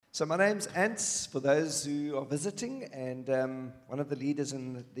So my name's Ants, for those who are visiting, and one of the leaders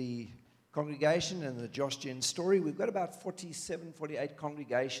in the congregation and the Josh Jen story. We've got about 47, 48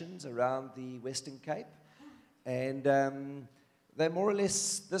 congregations around the Western Cape, and they're more or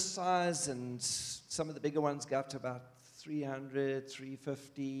less this size, and some of the bigger ones go up to about 300,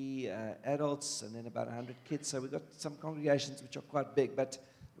 350 adults, and then about 100 kids. So we've got some congregations which are quite big, but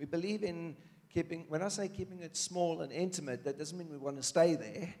we believe in keeping, when I say keeping it small and intimate, that doesn't mean we want to stay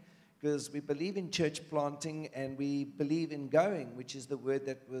there, because we believe in church planting and we believe in going, which is the word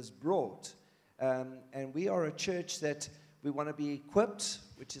that was brought. And we are a church that we want to be equipped,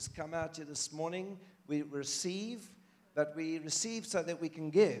 which has come out here this morning. We receive, but we receive so that we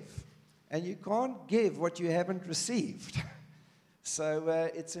can give. And you can't give what you haven't received. So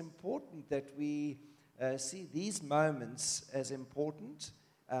it's important that we see these moments as important.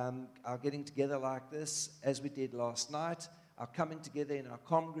 Our getting together like this, as we did last night, our coming together in our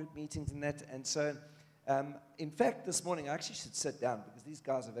comm group meetings and that. And so, in fact, this morning I actually should sit down because these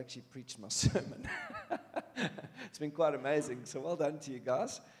guys have actually preached my sermon. It's been quite amazing, so well done to you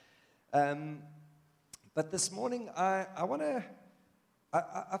guys. But this morning I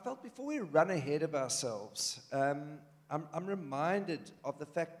felt before we run ahead of ourselves, I'm reminded of the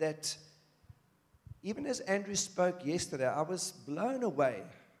fact that even as Andrew spoke yesterday, I was blown away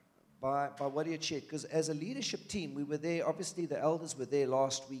by what he had shared. Because as a leadership team, we were there. Obviously, the elders were there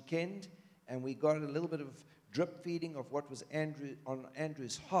last weekend, and we got a little bit of drip feeding of what was on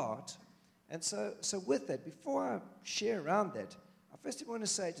Andrew's heart. And so with that, before I share around that, I first want to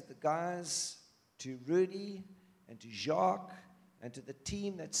say to the guys, to Rudy, and to Jacques, and to the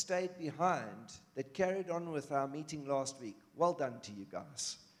team that stayed behind, that carried on with our meeting last week, well done to you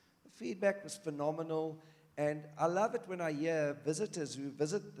guys. Feedback was phenomenal, and I love it when I hear visitors who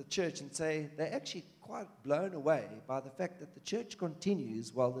visit the church and say they're actually quite blown away by the fact that the church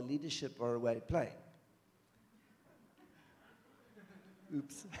continues while the leadership are away playing.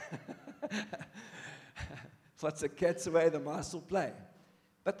 Oops. Once the cat's away, the mice will play.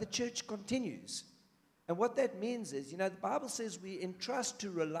 But the church continues. And what that means is, the Bible says we entrust to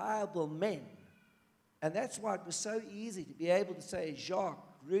reliable men. And that's why it was so easy to be able to say, Jacques,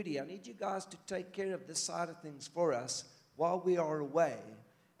 Rudy, I need you guys to take care of this side of things for us while we are away.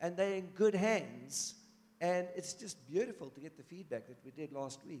 And they're in good hands. And it's just beautiful to get the feedback that we did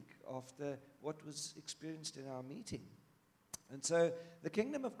last week after what was experienced in our meeting. And so the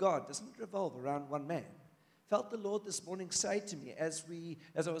kingdom of God doesn't revolve around one man. Felt the Lord this morning say to me as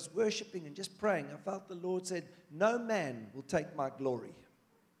I was worshiping and just praying, I felt the Lord said, no man will take my glory.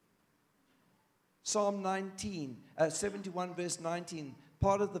 Psalm 71 verse 19,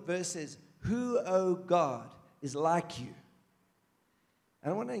 part of the verse says, who, O God, is like you?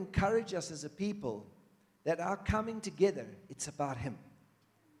 And I want to encourage us as a people that our coming together, it's about Him.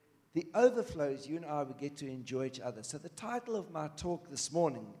 The overflows, you and I will get to enjoy each other. So the title of my talk this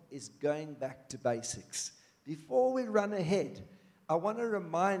morning is Going Back to Basics. Before we run ahead, I want to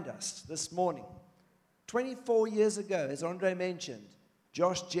remind us this morning, 24 years ago, as Andre mentioned,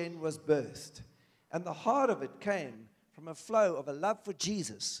 Josh Jen was birthed. And the heart of it came from a flow of a love for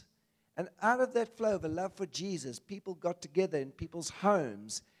Jesus. And out of that flow of a love for Jesus, people got together in people's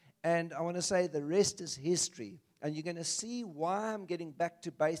homes. And I want to say the rest is history. And you're going to see why I'm getting back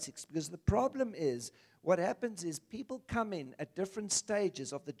to basics. Because the problem is, what happens is people come in at different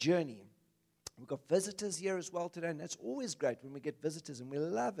stages of the journey. We've got visitors here as well today. And that's always great when we get visitors. And we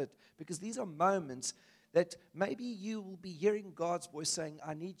love it because these are moments that maybe you will be hearing God's voice saying,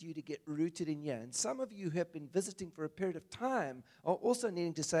 I need you to get rooted in here. And some of you who have been visiting for a period of time are also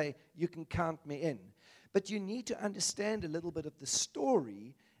needing to say, you can count me in. But you need to understand a little bit of the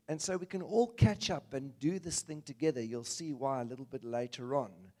story, and so we can all catch up and do this thing together. You'll see why a little bit later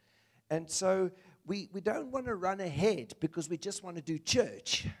on. And so we don't want to run ahead because we just want to do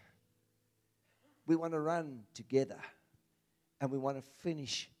church. We want to run together, and we want to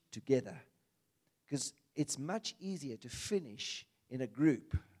finish together. Because it's much easier to finish in a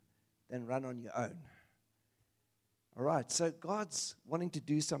group than run on your own. All right, so God's wanting to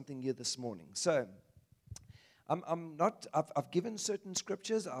do something here this morning. So I've given certain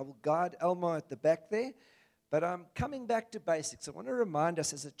scriptures. I will guide Elmo at the back there. But I'm coming back to basics. I want to remind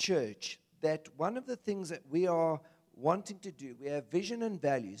us as a church that one of the things that we are wanting to do, we have vision and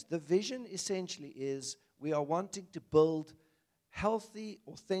values. The vision essentially is we are wanting to build healthy,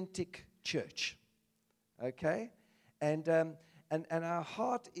 authentic church. Okay? And our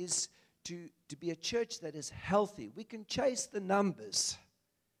heart is to be a church that is healthy. We can chase the numbers,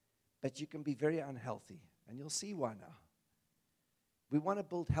 but you can be very unhealthy. And you'll see why now. We want to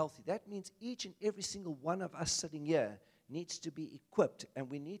build healthy. That means each and every single one of us sitting here needs to be equipped, and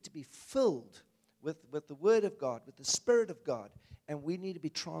we need to be filled with the Word of God, with the Spirit of God, and we need to be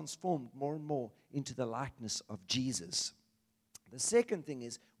transformed more and more into the likeness of Jesus. The second thing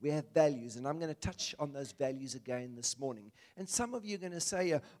is we have values, and I'm going to touch on those values again this morning. And some of you are going to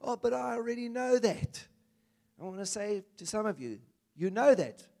say, oh, but I already know that. I want to say to some of you, you know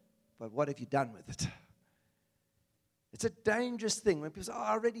that, but what have you done with it? It's a dangerous thing when people say, oh,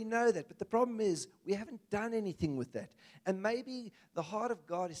 I already know that. But the problem is we haven't done anything with that. And maybe the heart of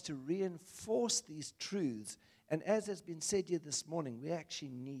God is to reinforce these truths. And as has been said here this morning, we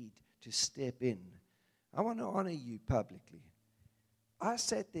actually need to step in. I want to honor you publicly. I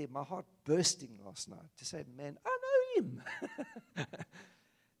sat there, my heart bursting last night to say, man, I know him.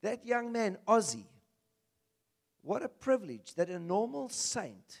 That young man, Ozzy, what a privilege that a normal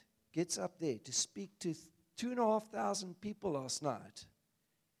saint gets up there to speak to 2,500 people last night,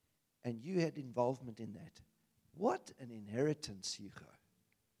 and you had involvement in that. What an inheritance, Hugo.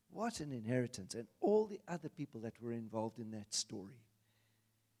 What an inheritance. And all the other people that were involved in that story.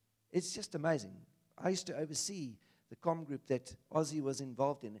 It's just amazing. I used to oversee the comm group that Ozzy was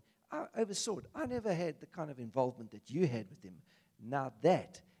involved in. I oversaw it. I never had the kind of involvement that you had with him. Now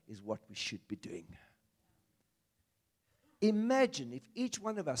that is what we should be doing. Imagine if each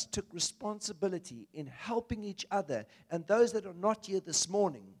one of us took responsibility in helping each other, and those that are not here this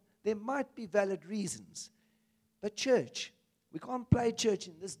morning, there might be valid reasons. But church, we can't play church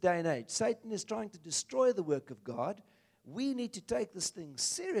in this day and age. Satan is trying to destroy the work of God. We need to take this thing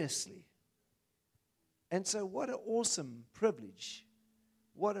seriously. And so what an awesome privilege.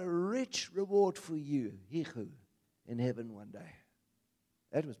 What a rich reward for you, Hichu, in heaven one day.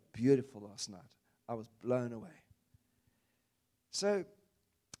 That was beautiful last night. I was blown away. So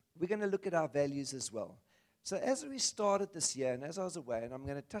we're going to look at our values as well. So as we started this year, and as I was away, and I'm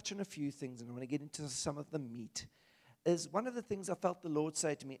going to touch on a few things, and I'm going to get into some of the meat, is one of the things I felt the Lord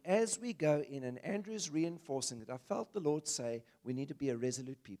say to me as we go in, and Andrew's reinforcing it, I felt the Lord say we need to be a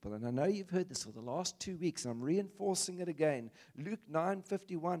resolute people. And I know you've heard this for the last 2 weeks, and I'm reinforcing it again. Luke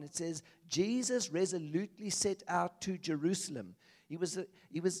 9:51, it says, Jesus resolutely set out to Jerusalem. He was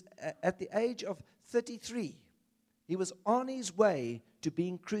at the age of 33. He was on his way to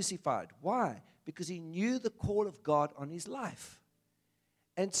being crucified. Why? Because he knew the call of God on his life.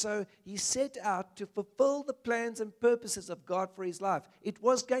 And so he set out to fulfill the plans and purposes of God for his life. It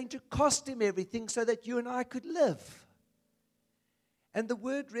was going to cost him everything so that you and I could live. And the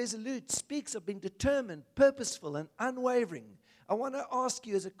word resolute speaks of being determined, purposeful, and unwavering. I want to ask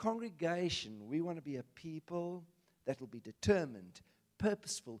you as a congregation, we want to be a people that will be determined,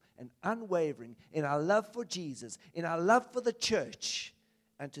 purposeful, and unwavering in our love for Jesus, in our love for the church,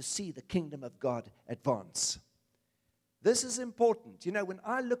 and to see the kingdom of God advance. This is important. You know, when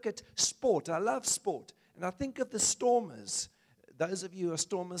I look at sport, I love sport, and I think of the Stormers. Those of you who are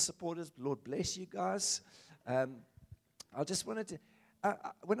Stormers supporters, Lord bless you guys. I just wanted to,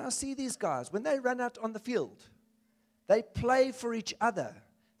 when I see these guys, when they run out on the field, they play for each other.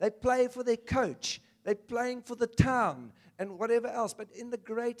 They play for their coach. They're playing for the town and whatever else. But in the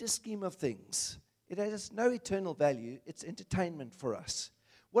greater scheme of things, it has no eternal value. It's entertainment for us.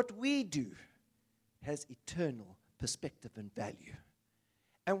 What we do has eternal perspective and value.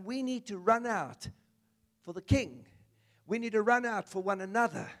 And we need to run out for the King. We need to run out for one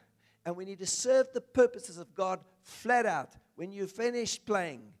another. And we need to serve the purposes of God flat out. When you finish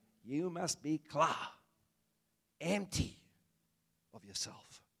playing, you must be klar, empty of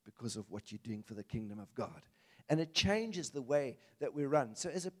yourself because of what you're doing for the kingdom of God. And it changes the way that we run. So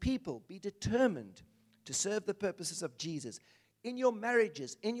as a people, be determined to serve the purposes of Jesus. In your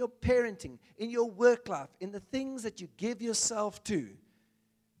marriages, in your parenting, in your work life, in the things that you give yourself to,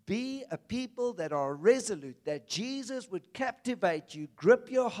 be a people that are resolute, that Jesus would captivate you, grip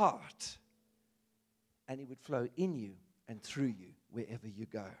your heart, and He would flow in you and through you wherever you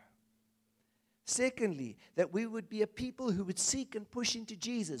go. Secondly, that we would be a people who would seek and push into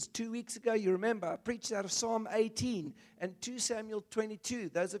Jesus. 2 weeks ago, you remember, I preached out of Psalm 18 and 2 Samuel 22.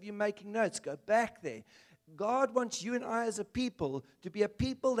 Those of you making notes, go back there. God wants you and I as a people to be a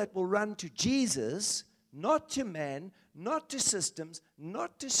people that will run to Jesus, not to man, not to systems,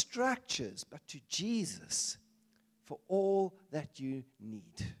 not to structures, but to Jesus for all that you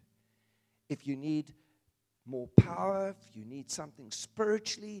need. If you need more power, if you need something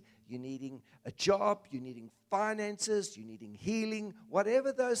spiritually, you're needing a job, you're needing finances, you're needing healing,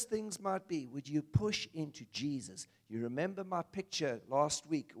 whatever those things might be, would you push into Jesus? You remember my picture last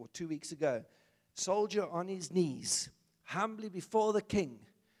week or 2 weeks ago. Soldier on his knees, humbly before the King.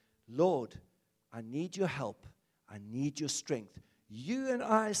 Lord, I need your help. I need your strength. You and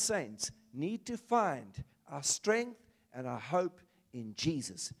I, saints, need to find our strength and our hope in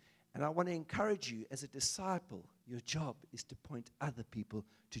Jesus. And I want to encourage you as a disciple, your job is to point other people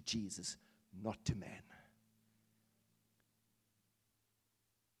to Jesus, not to man.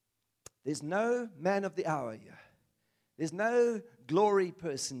 There's no man of the hour here. There's no glory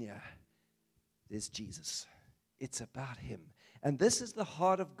person here. There's Jesus. It's about him. And this is the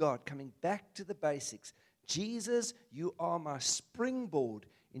heart of God, coming back to the basics. Jesus, you are my springboard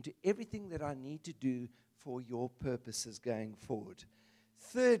into everything that I need to do for your purposes going forward.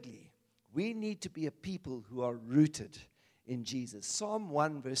 Thirdly, we need to be a people who are rooted in Jesus. Psalm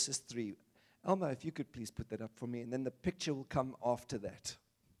 1 verses 3. Elmo, if you could please put that up for me, and then the picture will come after that.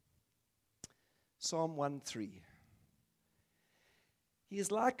 Psalm 1:3. He is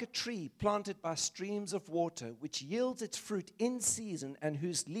like a tree planted by streams of water, which yields its fruit in season and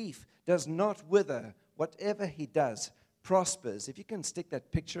whose leaf does not wither. Whatever he does prospers. If you can stick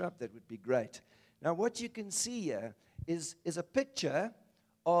that picture up, that would be great. Now, what you can see here is a picture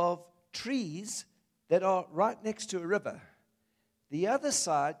of trees that are right next to a river. The other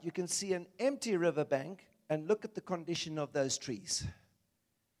side, you can see an empty riverbank, and look at the condition of those trees.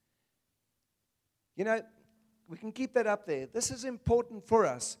 You know, we can keep that up there. This is important for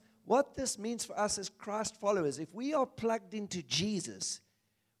us. What this means for us as Christ followers, if we are plugged into Jesus,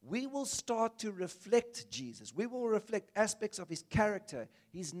 we will start to reflect Jesus. We will reflect aspects of his character,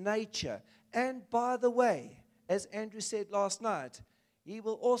 his nature. And by the way, as Andrew said last night, he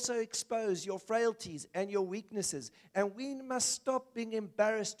will also expose your frailties and your weaknesses. And we must stop being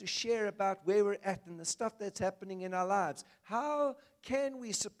embarrassed to share about where we're at and the stuff that's happening in our lives. How can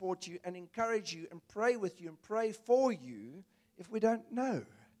we support you and encourage you and pray with you and pray for you if we don't know?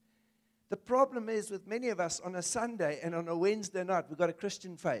 The problem is with many of us on a Sunday and on a Wednesday night, we've got a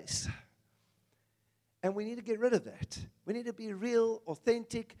Christian face. And we need to get rid of that. We need to be real,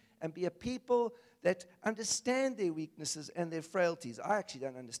 authentic, and be a people that understand their weaknesses and their frailties. I actually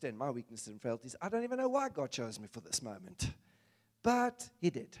don't understand my weaknesses and frailties. I don't even know why God chose me for this moment. But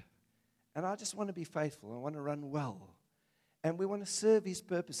he did. And I just want to be faithful. I want to run well. And we want to serve his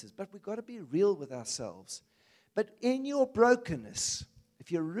purposes. But we've got to be real with ourselves. But in your brokenness,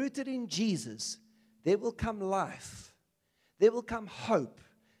 if you're rooted in Jesus, there will come life. There will come hope.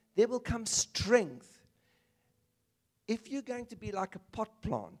 There will come strength. If you're going to be like a pot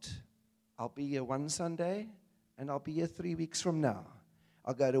plant, I'll be here one Sunday, and I'll be here 3 weeks from now.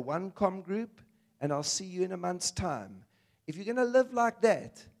 I'll go to one comm group, and I'll see you in a month's time. If you're going to live like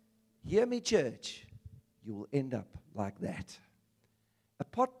that, hear me, church, you will end up like that. A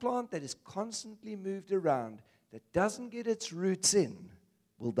pot plant that is constantly moved around, that doesn't get its roots in,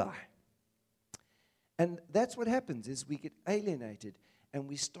 will die. And that's what happens, is we get alienated, and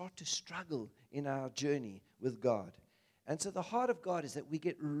we start to struggle in our journey with God. And so the heart of God is that we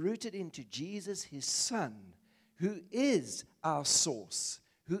get rooted into Jesus, his Son, who is our source,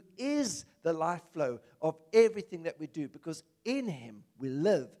 who is the life flow of everything that we do, because in him we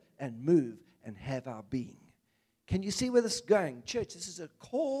live and move and have our being. Can you see where this is going? Church, this is a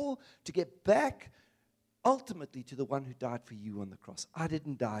call to get back ultimately to the one who died for you on the cross. I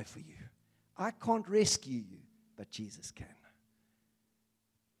didn't die for you. I can't rescue you, but Jesus can.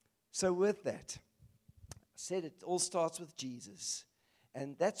 So with that, said it all starts with Jesus,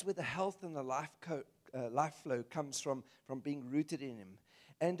 and that's where the health and the life flow comes from being rooted in him.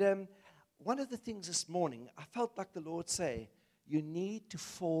 And one of the things this morning, I felt like the Lord say, you need to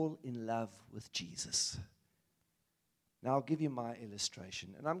fall in love with Jesus. Now I'll give you my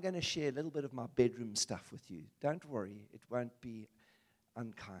illustration, and I'm going to share a little bit of my bedroom stuff with you. Don't worry, it won't be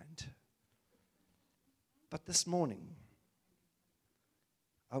unkind. But this morning,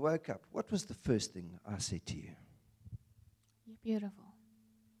 I woke up. What was the first thing I said to you? You're beautiful.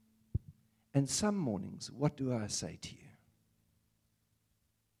 And some mornings, what do I say to you?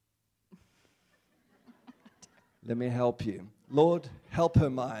 Let me help you. Lord, help her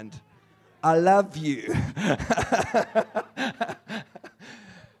mind. I love you.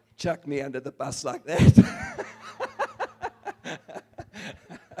 Chuck me under the bus like that.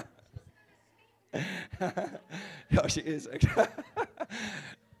 Oh, she is.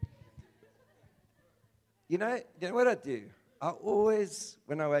 You know what I do? I always,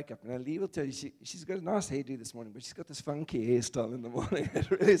 when I wake up, and Lee will tell you, she's got a nice hairdo this morning, but she's got this funky hairstyle in the morning.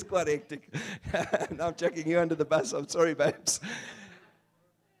 It really is quite hectic. And I'm chucking you under the bus. I'm sorry, babes.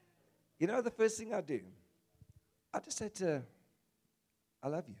 You know the first thing I do? I just say to her, I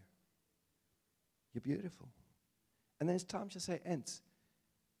love you. You're beautiful. And then it's time she'll say, Ants,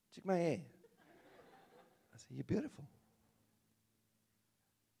 check my hair. I say, you're beautiful.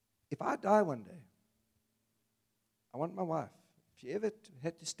 If I die one day, I want my wife, if she ever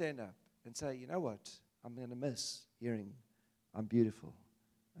had to stand up and say, you know what, I'm going to miss hearing, I'm beautiful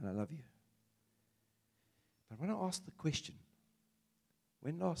and I love you. But I want to ask the question,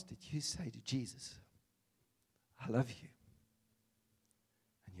 when last did you say to Jesus, I love you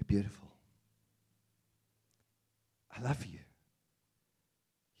and you're beautiful? I love you.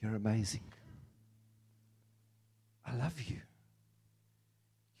 You're amazing. I love you.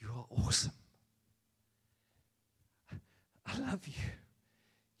 You are awesome. I love you.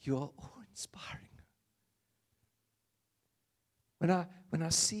 You are awe-inspiring. When I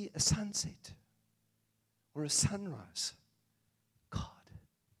see a sunset or a sunrise, God,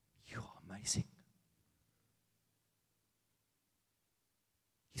 you are amazing.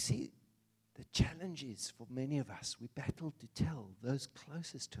 You see, the challenge is for many of us, we battle to tell those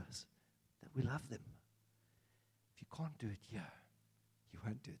closest to us that we love them. If you can't do it here, you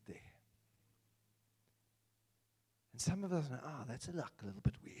won't do it there. And some of us know, that's a little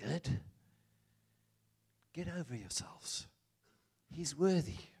bit weird. Get over yourselves. He's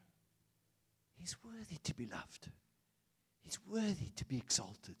worthy. He's worthy to be loved. He's worthy to be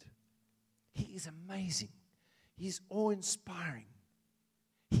exalted. He is amazing. He is awe-inspiring.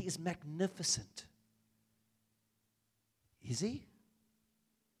 He is magnificent. Is he?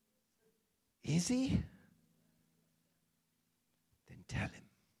 Is he? Then tell him.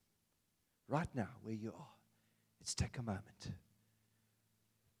 Right now, where you are. Let's take a moment.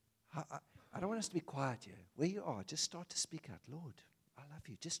 I don't want us to be quiet here. Where you are, just start to speak out. Lord, I love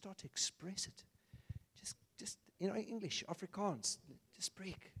you. Just start to express it. Just English, Afrikaans. Just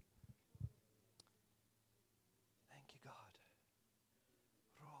speak. Thank you, God.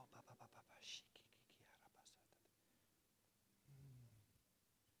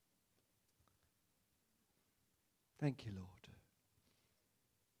 Thank you, Lord.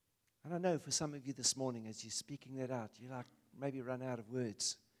 And I know for some of you this morning, as you're speaking that out, you maybe run out of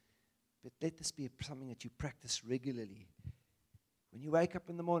words. But let this be something that you practice regularly. When you wake up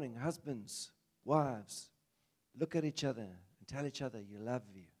in the morning, husbands, wives, look at each other and tell each other, you love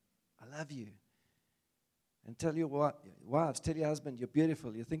you. I love you. And tell your wives, tell your husband, you're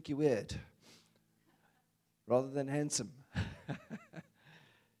beautiful, you think you're weird. Rather than handsome.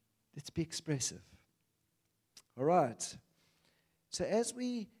 Let's be expressive. All right. So as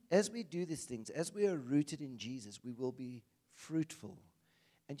we do these things, as we are rooted in Jesus, we will be fruitful.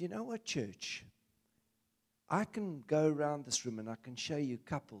 And you know what, church? I can go around this room and I can show you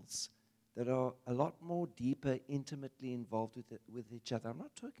couples that are a lot more deeper, intimately involved with each other. I'm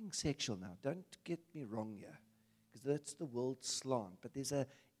not talking sexual now. Don't get me wrong here, because that's the world's slant. But there's an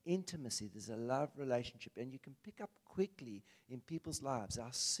intimacy, there's a love relationship, and you can pick up quickly in people's lives.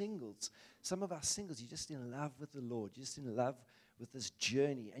 Our singles, some of our singles, you're just in love with the Lord. You're just in love with this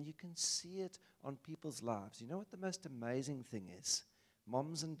journey, and you can see it on people's lives. You know what the most amazing thing is?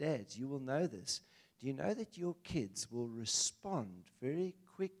 Moms and dads, you will know this. Do you know that your kids will respond very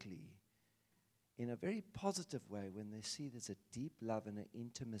quickly in a very positive way when they see there's a deep love and an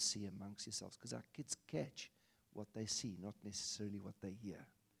intimacy amongst yourselves? Because our kids catch what they see, not necessarily what they hear.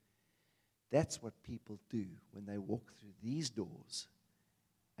 That's what people do when they walk through these doors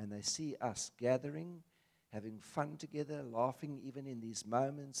and they see us gathering, having fun together, laughing even in these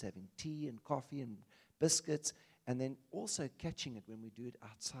moments, having tea and coffee and biscuits, and then also catching it when we do it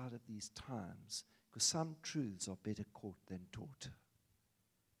outside of these times, because some truths are better caught than taught.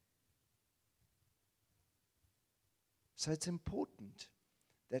 So it's important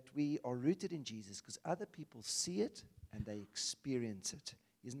that we are rooted in Jesus, because other people see it and they experience it.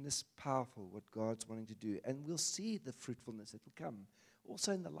 Isn't this powerful, what God's wanting to do? And we'll see the fruitfulness that will come.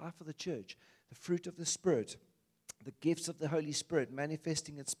 Also in the life of the church, the fruit of the Spirit, the gifts of the Holy Spirit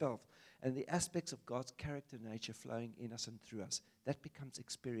manifesting itself, and the aspects of God's character and nature flowing in us and through us. That becomes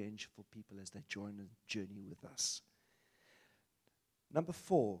experiential for people as they join the journey with us. Number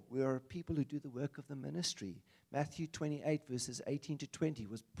 4, we are a people who do the work of the ministry. Matthew 28, verses 18 to 20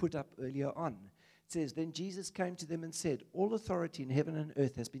 was put up earlier on. It says, "Then Jesus came to them and said, 'All authority in heaven and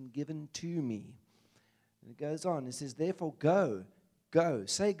earth has been given to me.'" And it goes on. It says, "Therefore go,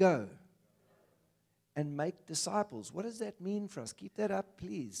 say go, and make disciples." What does that mean for us? Keep that up,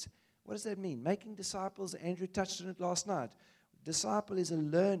 please. What does that mean? Making disciples, Andrew touched on it last night. Disciple is a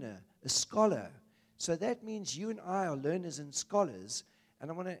learner, a scholar. So that means you and I are learners and scholars. And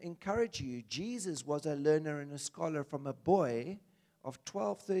I want to encourage you, Jesus was a learner and a scholar from a boy of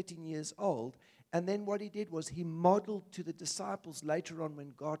 12, 13 years old. And then what he did was he modeled to the disciples later on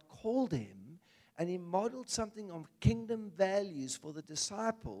when God called him. And he modeled something of kingdom values for the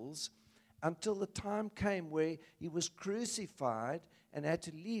disciples until the time came where he was crucified and had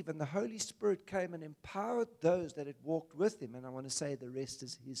to leave. And the Holy Spirit came and empowered those that had walked with him. And I want to say the rest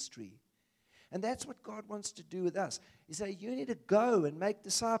is history. And that's what God wants to do with us. He says, you need to go and make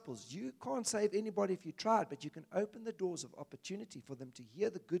disciples. You can't save anybody if you tried, but you can open the doors of opportunity for them to hear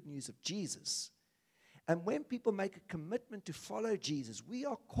the good news of Jesus. And when people make a commitment to follow Jesus, we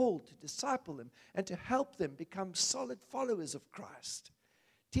are called to disciple them and to help them become solid followers of Christ,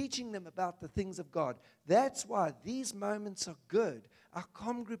 teaching them about the things of God. That's why these moments are good. Our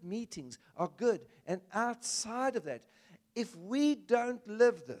comm group meetings are good. And outside of that, if we don't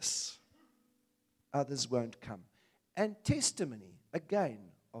live this, others won't come. And testimony, again,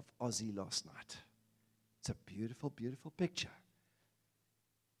 of Ozzy last night. It's a beautiful, beautiful picture.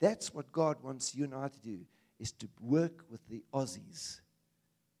 That's what God wants you and I to do, is to work with the Aussies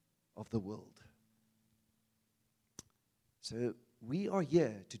of the world. So we are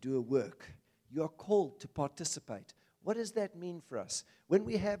here to do a work. You are called to participate. What does that mean for us? When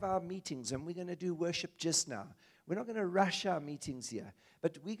we have our meetings, and we're going to do worship just now, we're not going to rush our meetings here,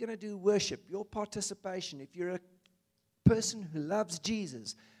 but we're going to do worship. Your participation, if you're a person who loves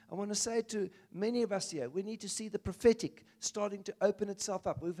Jesus, I want to say to many of us here, we need to see the prophetic starting to open itself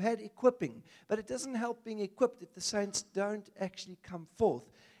up. We've had equipping, but it doesn't help being equipped if the saints don't actually come forth.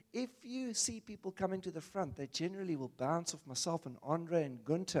 If you see people coming to the front, they generally will bounce off myself and Andre and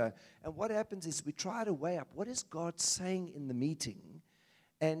Gunter. And what happens is we try to weigh up, what is God saying in the meeting?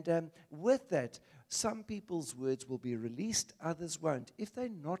 And with that, some people's words will be released, others won't. If they're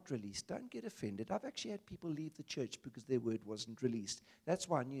not released, don't get offended. I've actually had people leave the church because their word wasn't released. That's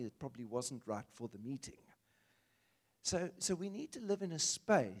why I knew it probably wasn't right for the meeting. So we need to live in a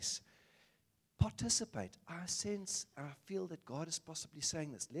space, participate. I feel that God is possibly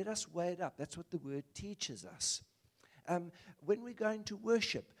saying this. Let us weigh it up. That's what the word teaches us. When we're going to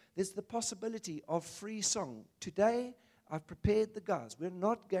worship, there's the possibility of free song. Today, I've prepared the guys. We're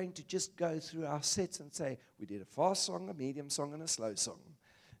not going to just go through our sets and say, we did a fast song, a medium song, and a slow song.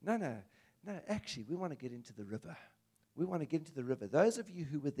 No, actually, we want to get into the river. We want to get into the river. Those of you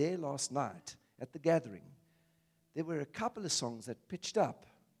who were there last night at the gathering, there were a couple of songs that pitched up,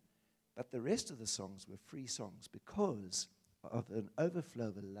 but the rest of the songs were free songs because of an overflow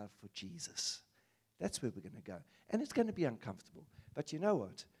of a love for Jesus. That's where we're going to go. And it's going to be uncomfortable. But you know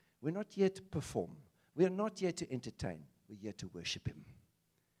what? We're not here to perform. We are not here to entertain. We're here to worship Him.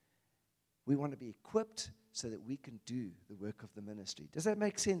 We want to be equipped so that we can do the work of the ministry. Does that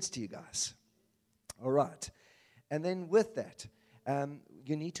make sense to you guys? All right. And then with that,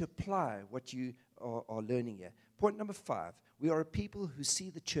 you need to apply what you are learning here. Point number 5, we are a people who see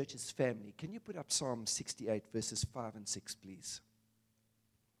the church as family. Can you put up Psalm 68, verses 5 and 6, please?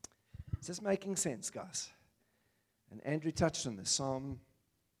 Is this making sense, guys? And Andrew touched on this. Psalm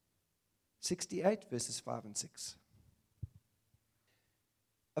 68, verses 5 and 6.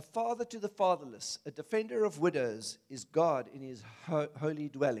 A father to the fatherless, a defender of widows, is God in His holy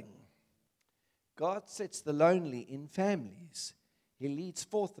dwelling. God sets the lonely in families. He leads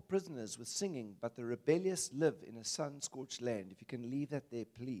forth the prisoners with singing, but the rebellious live in a sun-scorched land. If you can leave that there,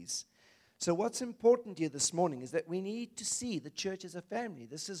 please. So what's important here this morning is that we need to see the church as a family.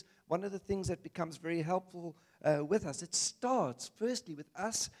 This is one of the things that becomes very helpful with us. It starts, firstly, with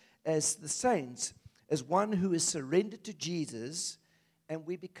us as the saints, as one who is surrendered to Jesus, and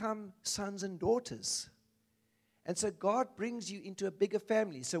we become sons and daughters. And so God brings you into a bigger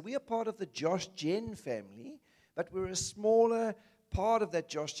family. So we are part of the Josh Jen family, but we're a smaller part of that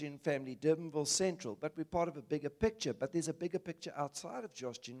Josh Jen family, Durbanville Central, but we're part of a bigger picture. But there's a bigger picture outside of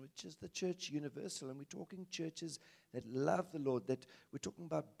Josh Jen, which is the church universal. And we're talking churches that love the Lord, that we're talking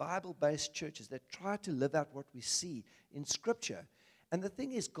about Bible-based churches that try to live out what we see in Scripture. And the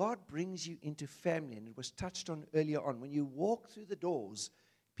thing is, God brings you into family, and it was touched on earlier on. When you walk through the doors,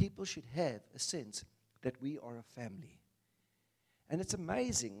 people should have a sense that we are a family. And it's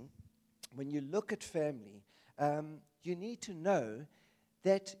amazing, when you look at family, you need to know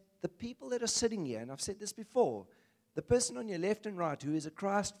that the people that are sitting here, and I've said this before, the person on your left and right who is a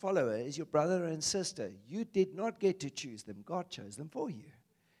Christ follower is your brother and sister. You did not get to choose them. God chose them for you.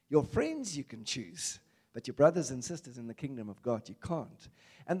 Your friends you can choose. But your brothers and sisters in the kingdom of God, you can't.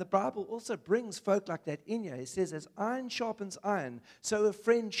 And the Bible also brings folk like that in here. It says, as iron sharpens iron, so a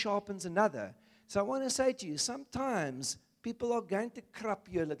friend sharpens another. So I want to say to you, sometimes people are going to crap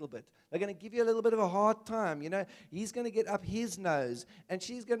you a little bit. They're going to give you a little bit of a hard time. You know, he's going to get up his nose, and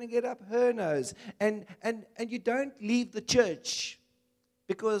she's going to get up her nose. And you don't leave the church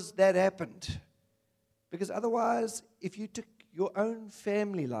because that happened. Because otherwise, if you took your own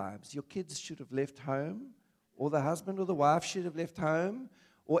family lives, your kids should have left home, or the husband or the wife should have left home,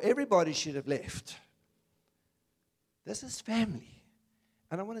 or everybody should have left. This is family.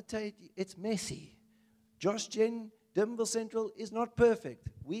 And I want to tell you, it's messy. Josh Jen Durbanville Central is not perfect.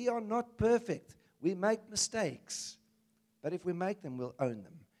 We are not perfect. We make mistakes. But if we make them, we'll own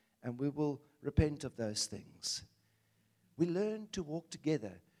them. And we will repent of those things. We learn to walk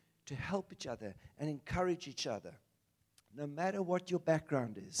together, to help each other and encourage each other. No matter what your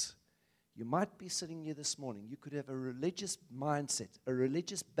background is. You might be sitting here this morning. You could have a religious mindset, a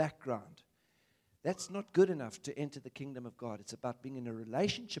religious background. That's not good enough to enter the kingdom of God. It's about being in a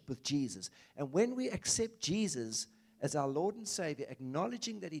relationship with Jesus. And when we accept Jesus as our Lord and Savior,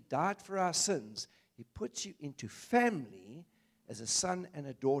 acknowledging that He died for our sins, He puts you into family as a son and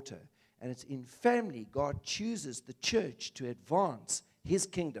a daughter. And it's in family God chooses the church to advance His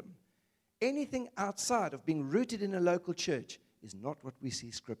kingdom. Anything outside of being rooted in a local church is not what we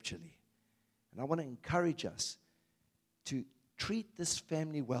see scripturally. And I want to encourage us to treat this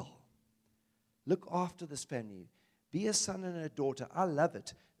family well. Look after this family. Be a son and a daughter. I love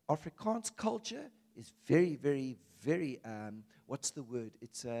it. Afrikaans culture is very, very, very, what's the word?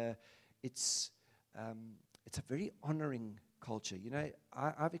 It's a very honoring culture. You know,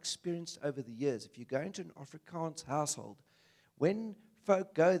 I've experienced over the years, if you go into an Afrikaans household, when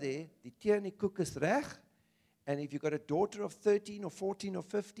folk go there, die tee en die koek is reg, and if you've got a daughter of 13 or 14 or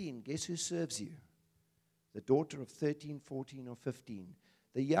 15, guess who serves you? The daughter of 13, 14 or 15.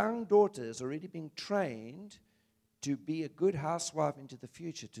 The young daughter is already being trained to be a good housewife into the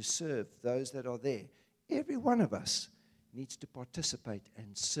future, to serve those that are there. Every one of us needs to participate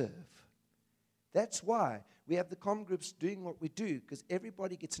and serve. That's why we have the comm groups doing what we do, because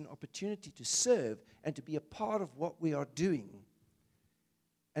everybody gets an opportunity to serve and to be a part of what we are doing.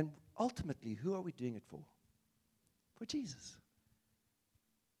 And ultimately, who are we doing it for? For Jesus.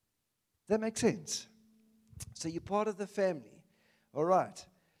 That makes sense. So you're part of the family. All right.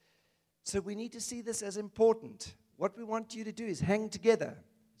 So we need to see this as important. What we want you to do is hang together.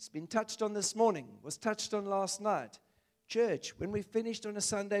 It's been touched on this morning, was touched on last night. Church, when we finished on a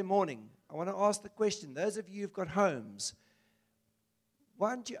Sunday morning, I want to ask the question, those of you who've got homes, why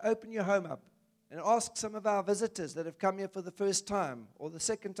don't you open your home up and ask some of our visitors that have come here for the first time, or the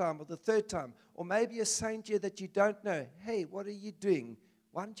second time, or the third time, or maybe a saint here that you don't know, hey, what are you doing?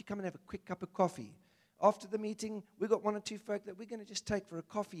 Why don't you come and have a quick cup of coffee? After the meeting, we've got one or two folk that we're going to just take for a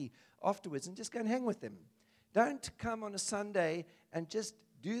coffee afterwards and just go and hang with them. Don't come on a Sunday and just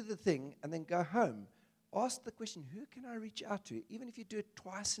do the thing and then go home. Ask the question, who can I reach out to? Even if you do it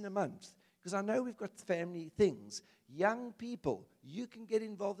twice in a month. Because I know we've got family things. Young people, you can get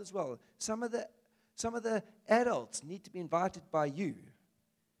involved as well. Some of the adults need to be invited by you.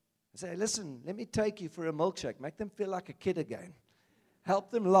 Say, listen, let me take you for a milkshake. Make them feel like a kid again.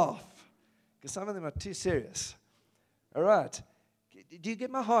 Help them laugh. Because some of them are too serious. All right. Do you get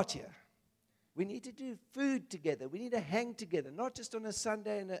my heart here? We need to do food together. We need to hang together. Not just on a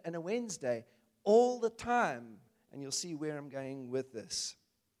Sunday and a Wednesday. All the time. And you'll see where I'm going with this.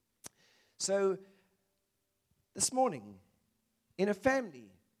 So, this morning, in a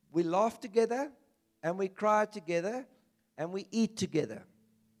family, we laugh together, and we cry together, and we eat together.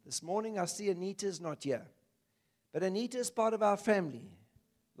 This morning, I see Anita's not here. But Anita is part of our family.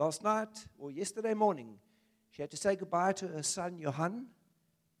 Last night, or yesterday morning, she had to say goodbye to her son, Johan,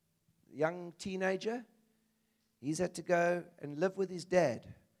 a young teenager. He's had to go and live with his dad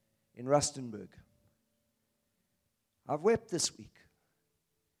in Rustenburg. I've wept this week.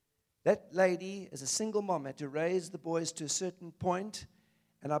 That lady, as a single mom, had to raise the boys to a certain point,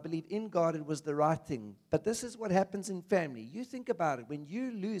 and I believe in God it was the right thing. But this is what happens in family. You think about it. When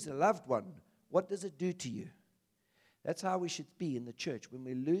you lose a loved one, what does it do to you? That's how we should be in the church. When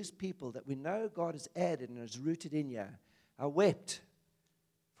we lose people that we know God has added and has rooted in you. I wept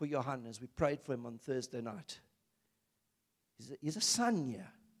for Johan as we prayed for him on Thursday night. He's a son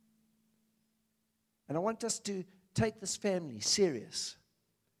here. And I want us to take this family serious.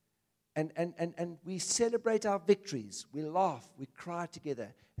 And we celebrate our victories. We laugh. We cry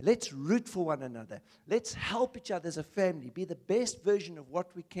together. Let's root for one another. Let's help each other as a family. Be the best version of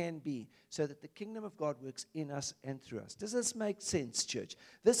what we can be so that the kingdom of God works in us and through us. Does this make sense, church?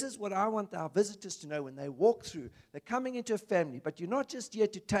 This is what I want our visitors to know when they walk through. They're coming into a family, but you're not just here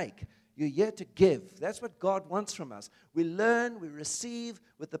to take. You're here to give. That's what God wants from us. We learn, we receive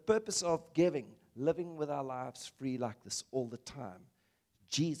with the purpose of giving, living with our lives free like this all the time.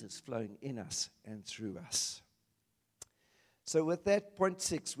 Jesus flowing in us and through us. So with that, point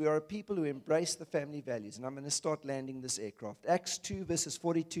 6, we are a people who embrace the family values. And I'm going to start landing this aircraft. Acts 2, verses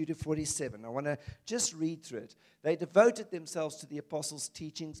 42 to 47. I want to just read through it. They devoted themselves to the apostles'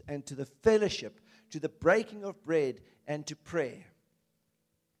 teachings and to the fellowship, to the breaking of bread and to prayer.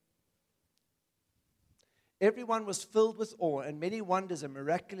 Everyone was filled with awe, and many wonders and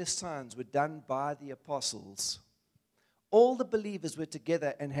miraculous signs were done by the apostles. All the believers were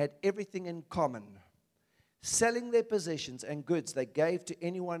together and had everything in common. Selling their possessions and goods, they gave to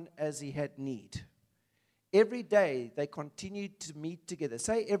anyone as he had need. Every day they continued to meet together.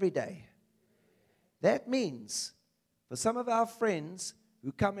 Say every day. That means for some of our friends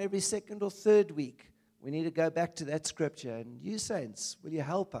who come every second or third week, we need to go back to that scripture. And you saints, will you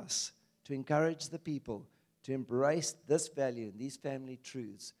help us to encourage the people to embrace this value and these family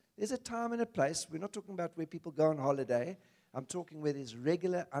truths? There's a time and a place. We're not talking about where people go on holiday. I'm talking where there's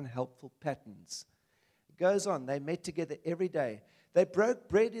regular unhelpful patterns. It goes on. They met together every day. They broke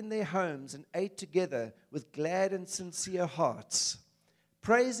bread in their homes and ate together with glad and sincere hearts,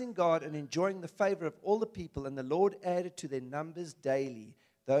 praising God and enjoying the favor of all the people. And the Lord added to their numbers daily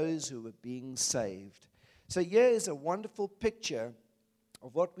those who were being saved. So here is a wonderful picture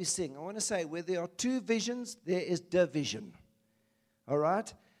of what we're seeing. I want to say where there are two visions, there is division. All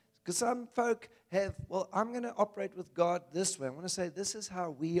right? Because some folk have, well, I'm going to operate with God this way. I want to say this is how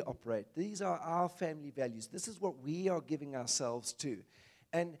we operate. These are our family values. This is what we are giving ourselves to.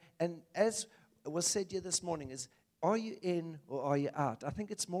 And as was said here this morning is, are you in or are you out? I think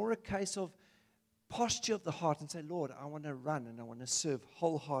it's more a case of posture of the heart and say, Lord, I want to run and I want to serve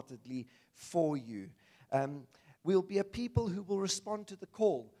wholeheartedly for you. We'll be a people who will respond to the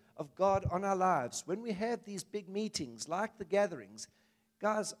call of God on our lives. When we have these big meetings like the gatherings,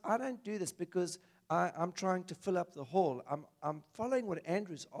 guys, I don't do this because I'm trying to fill up the hall. I'm following what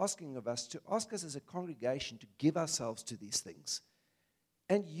Andrew's asking of us, to ask us as a congregation to give ourselves to these things.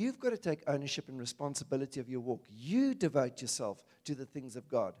 And you've got to take ownership and responsibility of your walk. You devote yourself to the things of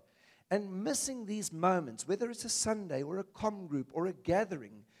God. And missing these moments, whether it's a Sunday or a comm group or a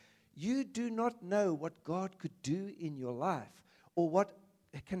gathering, you do not know what God could do in your life or what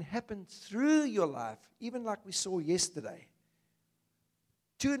can happen through your life, even like we saw yesterday.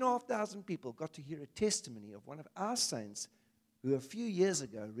 2,500 people got to hear a testimony of one of our saints who a few years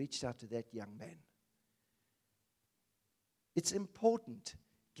ago reached out to that young man. It's important.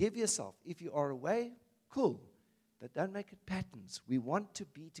 Give yourself. If you are away, cool. But don't make it patterns. We want to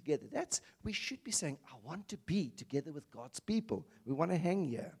be together. We should be saying, I want to be together with God's people. We want to hang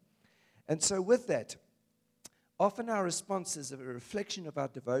here. And so with that, often our response is a reflection of our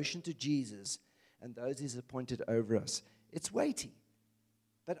devotion to Jesus and those He's appointed over us. It's weighty.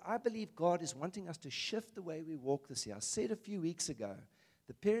 But I believe God is wanting us to shift the way we walk this year. I said a few weeks ago,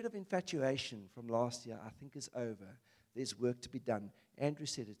 the period of infatuation from last year, I think, is over. There's work to be done. Andrew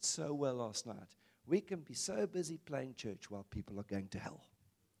said it so well last night. We can be so busy playing church while people are going to hell.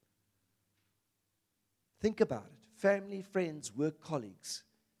 Think about it. Family, friends, work colleagues.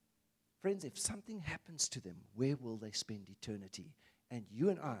 Friends, if something happens to them, where will they spend eternity? And you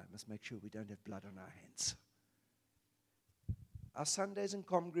and I must make sure we don't have blood on our hands. Our Sundays and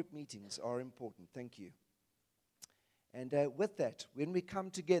comm group meetings are important. Thank you. And with that, when we come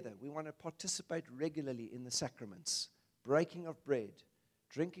together, we want to participate regularly in the sacraments. Breaking of bread,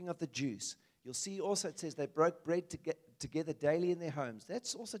 drinking of the juice. You'll see also it says they broke bread together daily in their homes.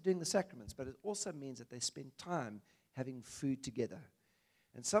 That's also doing the sacraments, but it also means that they spend time having food together.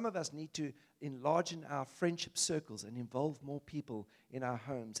 And some of us need to enlarge in our friendship circles and involve more people in our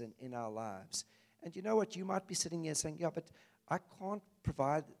homes and in our lives. And you know what? You might be sitting here saying, yeah, but I can't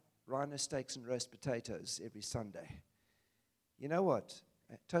provide rhino steaks and roast potatoes every Sunday. You know what?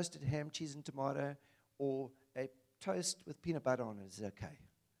 A toasted ham, cheese, and tomato, or a toast with peanut butter on it is okay.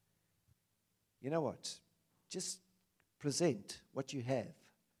 You know what? Just present what you have.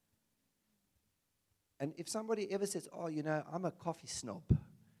 And if somebody ever says, oh, you know, I'm a coffee snob.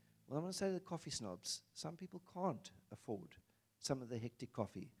 Well, I'm going to say to the coffee snobs, some people can't afford some of the hectic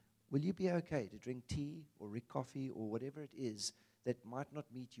coffee. Will you be okay to drink tea or Rick coffee or whatever it is that might not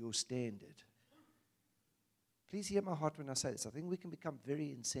meet your standard? Please hear my heart when I say this. I think we can become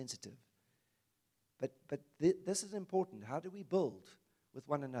very insensitive. But this is important. How do we build with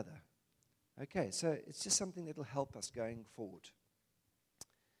one another? Okay, so it's just something that will help us going forward.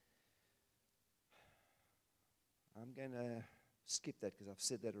 I'm going to skip that because I've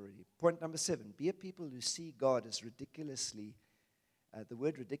said that already. Point number 7, be a people who see God as ridiculously, the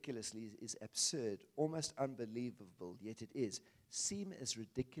word ridiculously is absurd, almost unbelievable, yet it is. See Him as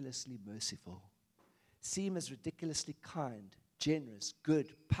ridiculously merciful. See Him as ridiculously kind, generous,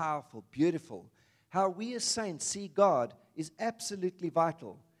 good, powerful, beautiful. How we as saints see God is absolutely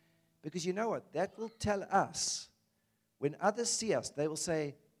vital. Because you know what? That will tell us, when others see us, they will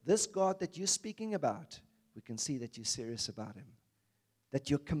say, this God that you're speaking about, we can see that you're serious about Him, that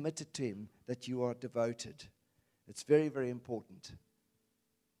you're committed to Him, that you are devoted. It's very, very important.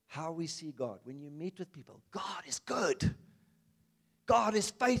 How we see God. When you meet with people, God is good. God is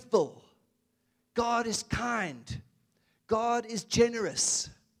faithful. God is kind. God is generous.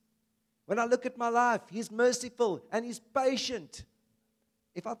 When I look at my life, He's merciful and He's patient.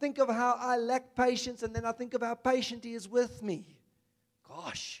 If I think of how I lack patience and then I think of how patient He is with me,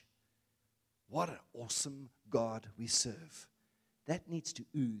 gosh, what an awesome God we serve. That needs to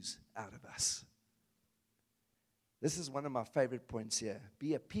ooze out of us. This is one of my favorite points here.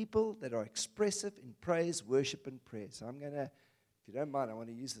 Be a people that are expressive in praise, worship, and prayer. So I'm going to, if you don't mind, I want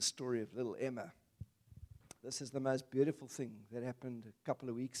to use the story of little Emma. This is the most beautiful thing that happened a couple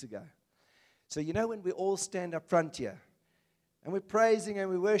of weeks ago. So you know when we all stand up front here, and we're praising and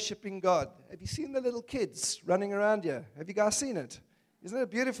we're worshiping God. Have you seen the little kids running around here? Have you guys seen it? Isn't it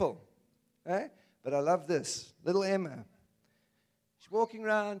beautiful? Eh? But I love this. Little Emma. She's walking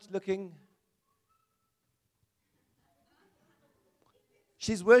around looking.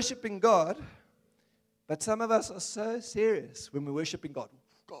 She's worshiping God. But some of us are so serious when we're worshiping God.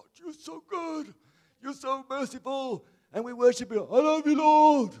 God, you're so good. You're so merciful. And we worship you. I love you,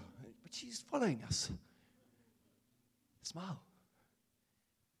 Lord. But she's following us. Smile.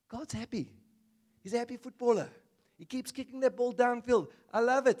 God's happy. He's a happy footballer. He keeps kicking that ball downfield. I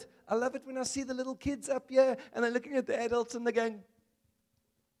love it. I love it when I see the little kids up here and they're looking at the adults and they're going,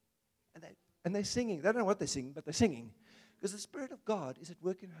 and they're singing. They don't know what they're singing, but they're singing. Because the Spirit of God is at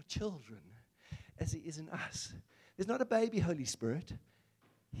work in our children as He is in us. There's not a baby Holy Spirit.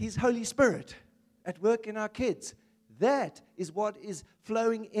 He's Holy Spirit at work in our kids. That is what is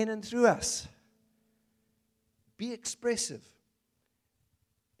flowing in and through us. Be expressive.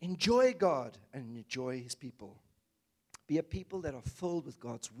 Enjoy God and enjoy His people. Be a people that are filled with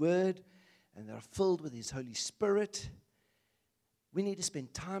God's Word and that are filled with His Holy Spirit. We need to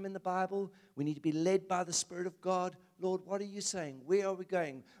spend time in the Bible. We need to be led by the Spirit of God. Lord, what are you saying? Where are we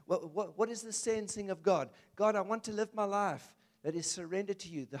going? What is the sensing of God? God, I want to live my life that is surrendered to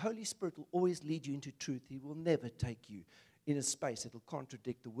you. The Holy Spirit will always lead you into truth. He will never take you in a space that will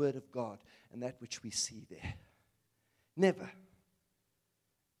contradict the Word of God and that which we see there. Never.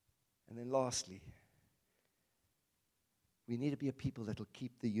 And then lastly, we need to be a people that will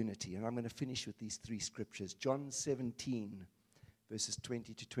keep the unity. And I'm going to finish with these three scriptures. John 17, verses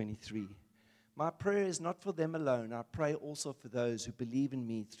 20 to 23. My prayer is not for them alone. I pray also for those who believe in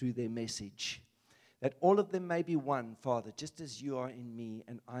me through their message, that all of them may be one, Father, just as you are in me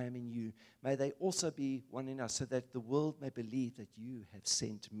and I am in you. May they also be one in us, so that the world may believe that you have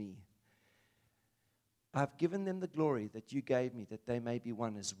sent me. I have given them the glory that you gave me, that they may be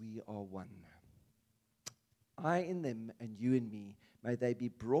one as we are one. I in them and you in me, may they be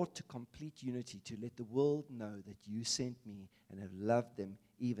brought to complete unity, to let the world know that you sent me and have loved them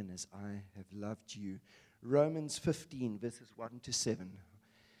even as I have loved you. Romans 15, verses 1 to 7.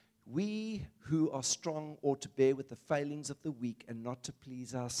 We who are strong ought to bear with the failings of the weak and not to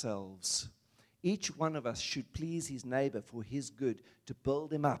please ourselves. Each one of us should please his neighbor for his good, to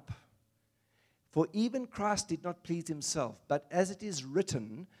build him up. For even Christ did not please himself, but as it is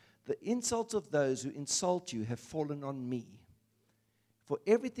written, the insults of those who insult you have fallen on me. For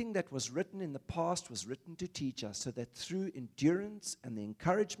everything that was written in the past was written to teach us, so that through endurance and the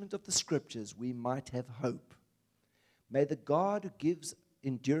encouragement of the Scriptures we might have hope. May the God who gives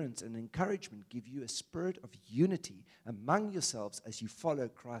endurance and encouragement give you a spirit of unity among yourselves as you follow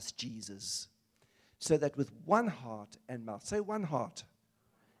Christ Jesus, so that with one heart and mouth, say one heart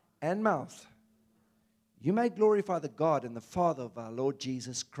and mouth, you may glorify the God and the Father of our Lord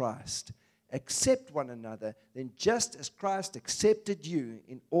Jesus Christ. Accept one another, then just as Christ accepted you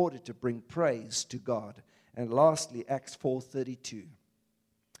in order to bring praise to God. And lastly, Acts 4:32.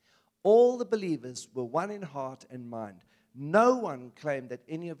 All the believers were one in heart and mind. No one claimed that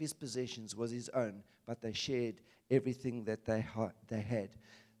any of his possessions was his own, but they shared everything that they had.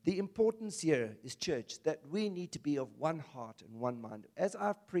 The importance here is, church, that we need to be of one heart and one mind. As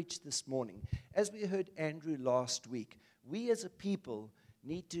I've preached this morning, as we heard Andrew last week, we as a people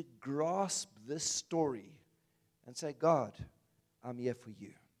need to grasp this story and say, God, I'm here for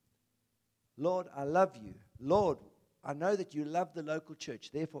you. Lord, I love you. Lord, I know that you love the local church.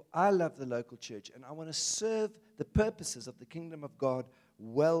 Therefore, I love the local church, and I want to serve the purposes of the kingdom of God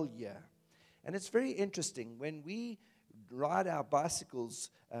well here. And it's very interesting when we ride our bicycles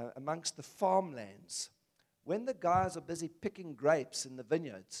amongst the farmlands. When the guys are busy picking grapes in the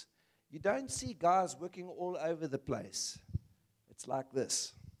vineyards, you don't see guys working all over the place. It's like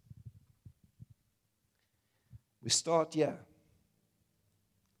this. We start here,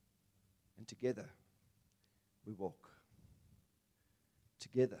 and together we walk.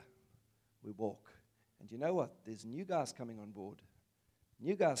 Together we walk. And you know what? There's new guys coming on board.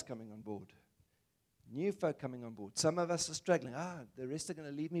 New guys coming on board. New folk coming on board. Some of us are struggling. The rest are going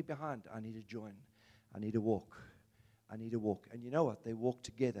to leave me behind. I need to join. I need to walk. I need to walk. And you know what? They walk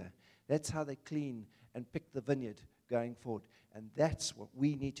together. That's how they clean and pick the vineyard going forward. And that's what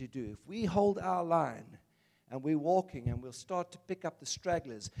we need to do. If we hold our line and we're walking and we'll start to pick up the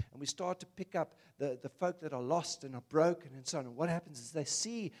stragglers and we start to pick up the folk that are lost and are broken and so on. And what happens is they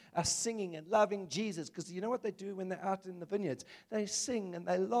see us singing and loving Jesus, because you know what they do when they're out in the vineyards? They sing and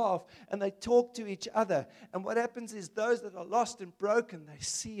they laugh and they talk to each other. And what happens is those that are lost and broken, they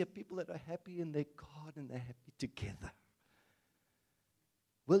see a people that are happy in their God and they're happy together.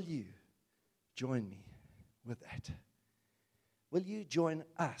 Will you join me with that? Will you join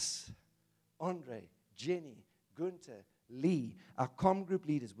us, Andre, Jenny, Gunther, Lee, our comm group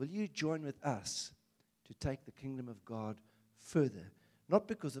leaders? Will you join with us to take the kingdom of God further? Not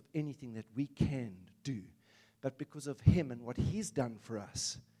because of anything that we can do, but because of Him and what He's done for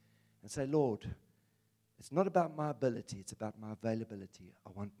us. And say, Lord, it's not about my ability, it's about my availability. I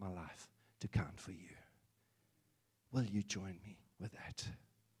want my life to count for you. Will you join me with that?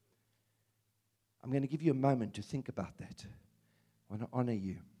 I'm going to give you a moment to think about that. I want to honor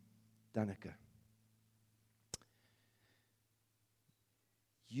you, Danica.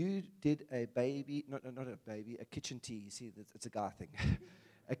 You did a baby, not a baby, a kitchen tea. You see, it's a guy thing.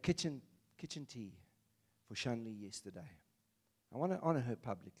 A kitchen tea for Shanley yesterday. I want to honor her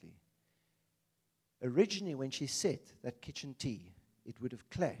publicly. Originally, when she set that kitchen tea, it would have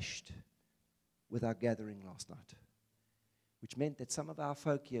clashed with our gathering last night, which meant that some of our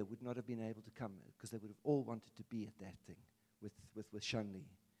folk here would not have been able to come because they would have all wanted to be at that thing with Shanley.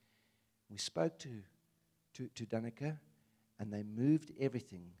 We spoke to Danica, and they moved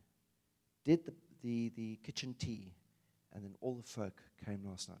everything, did the kitchen tea, and then all the folk came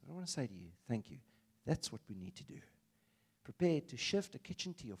last night. I want to say to you, thank you. That's what we need to do. Prepare to shift a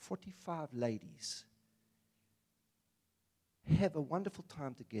kitchen tea of 45 ladies, have a wonderful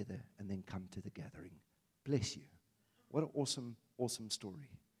time together, and then come to the gathering. Bless you. What an awesome, awesome story.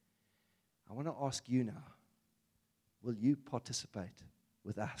 I want to ask you now, will you participate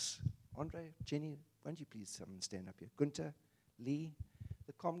with us? Andre, Jenny, why don't you please stand up here? Gunther, Lee,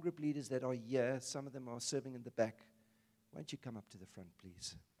 the comm group leaders that are here, some of them are serving in the back. Why don't you come up to the front,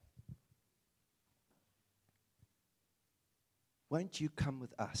 please? Won't you come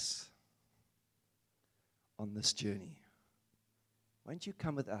with us on this journey? Won't you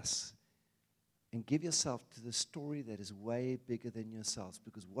come with us and give yourself to the story that is way bigger than yourselves,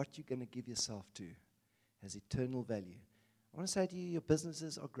 because what you're going to give yourself to has eternal value. I want to say to you, your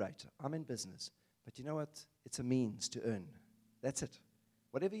businesses are great. I'm in business. But you know what? It's a means to earn. That's it.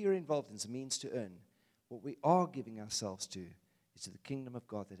 Whatever you're involved in is a means to earn. What we are giving ourselves to is to the kingdom of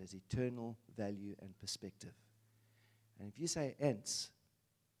God that has eternal value and perspective. And if you say, Ants,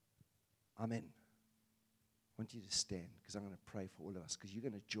 I'm in. I want you to stand, because I'm going to pray for all of us, because you're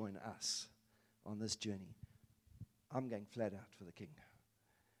going to join us on this journey. I'm going flat out for the King.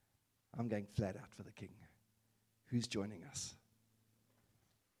 I'm going flat out for the King. Who's joining us?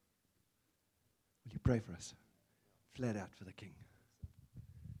 Will you pray for us? Flat out for the King.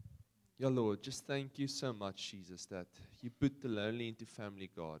 Yeah, Lord, just thank you so much, Jesus, that you put the lonely into family,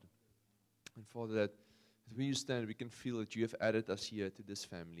 God. And Father, that when you stand, we can feel that you have added us here to this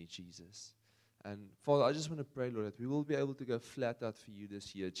family, Jesus. And Father, I just want to pray, Lord, that we will be able to go flat out for you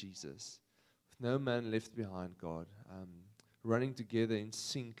this year, Jesus. With no man left behind, God. Running together in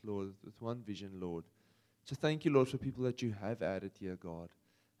sync, Lord, with one vision, Lord. So thank you, Lord, for people that you have added here, God.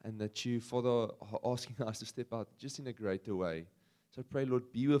 And that you, Father, are asking us to step out just in a greater way. So I pray,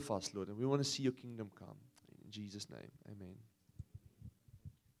 Lord, be with us, Lord. And we want to see your kingdom come. In Jesus' name, amen.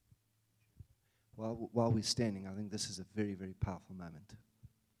 While we're standing, I think this is a very, very powerful moment.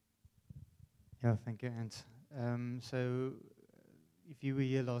 Yeah, thank you, Ant. So, if you were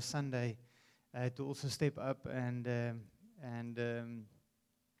here last Sunday, I had to also step up and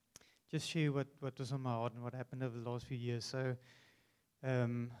just share what was on my heart and what happened over the last few years. So,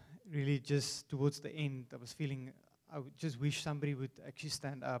 really, just towards the end, I was feeling I would just wish somebody would actually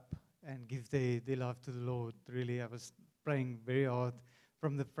stand up and give their life to the Lord. Really, I was praying very hard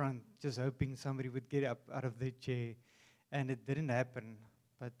from the front, just hoping somebody would get up out of their chair, and it didn't happen.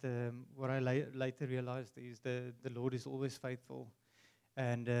 But what I later realized is the Lord is always faithful.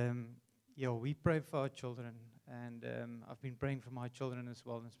 And we pray for our children. And I've been praying for my children as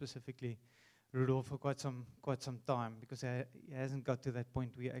well, and specifically Rudolph for quite some time, because he hasn't got to that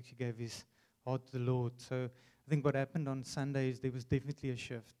point where he actually gave his heart to the Lord. So I think what happened on Sunday is there was definitely a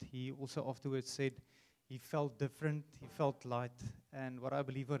shift. He also afterwards said he felt different, he felt light. And what I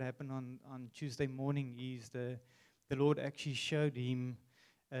believe what happened on Tuesday morning is the Lord actually showed him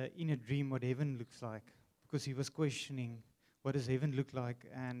in a dream what heaven looks like, because he was questioning, what does heaven look like,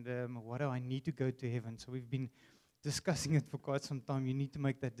 and what do I need to go to heaven? So we've been discussing it for quite some time. You need to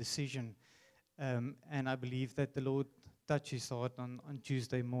make that decision. And I believe that the Lord touched his heart on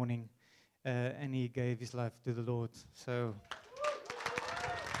Tuesday morning, and he gave his life to the Lord. So,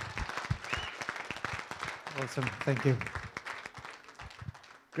 awesome. Thank you.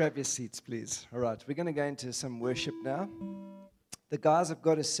 Grab your seats, please. All right, we're going to go into some worship now. The guys have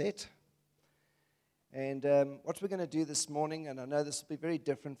got a set. And what we're going to do this morning, and I know this will be very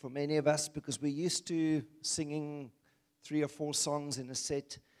different for many of us because we're used to singing 3 or 4 songs in a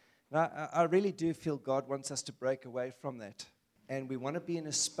set. And I really do feel God wants us to break away from that. And we want to be in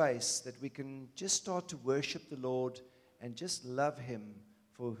a space that we can just start to worship the Lord and just love him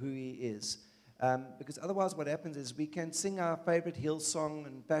for who he is. Because otherwise what happens is we can sing our favorite Hillsong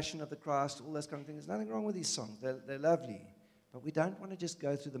and Passion of the Christ, all those kind of things. There's nothing wrong with these songs. They're lovely. But we don't want to just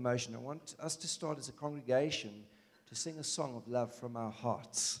go through the motion. I want us to start as a congregation to sing a song of love from our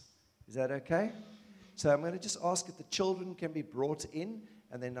hearts. Is that okay? So I'm going to just ask if the children can be brought in,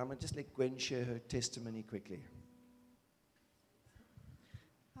 and then I'm going to just let Gwen share her testimony quickly.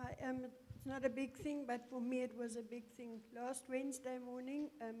 It's not a big thing, but for me it was a big thing. Last Wednesday morning,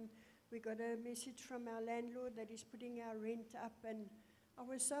 we got a message from our landlord that he's putting our rent up, and I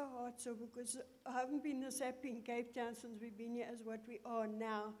was so heartsore because I haven't been this happy in Cape Town since we've been here as what we are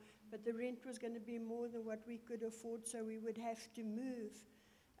now. But the rent was going to be more than what we could afford, so we would have to move.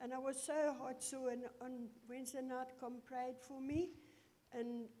 And I was so heartsore, and on Wednesday night, Com prayed for me.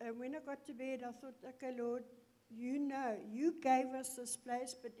 And when I got to bed, I thought, okay, Lord, you know, you gave us this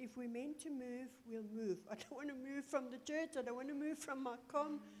place, but if we're meant to move, we'll move. I don't want to move from the church. I don't want to move from my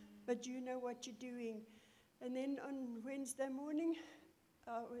Com, but you know what you're doing. And then on Wednesday morning,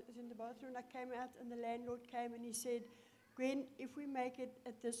 I was in the bathroom, I came out, and the landlord came and he said, Gwen, if we make it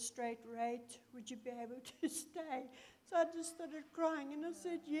at this straight rate, would you be able to stay? So I just started crying, and I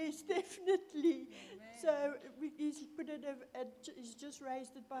said, yes, definitely. Amen. So he's put it he's just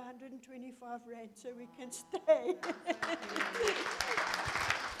raised it by 125 rand, so we can stay.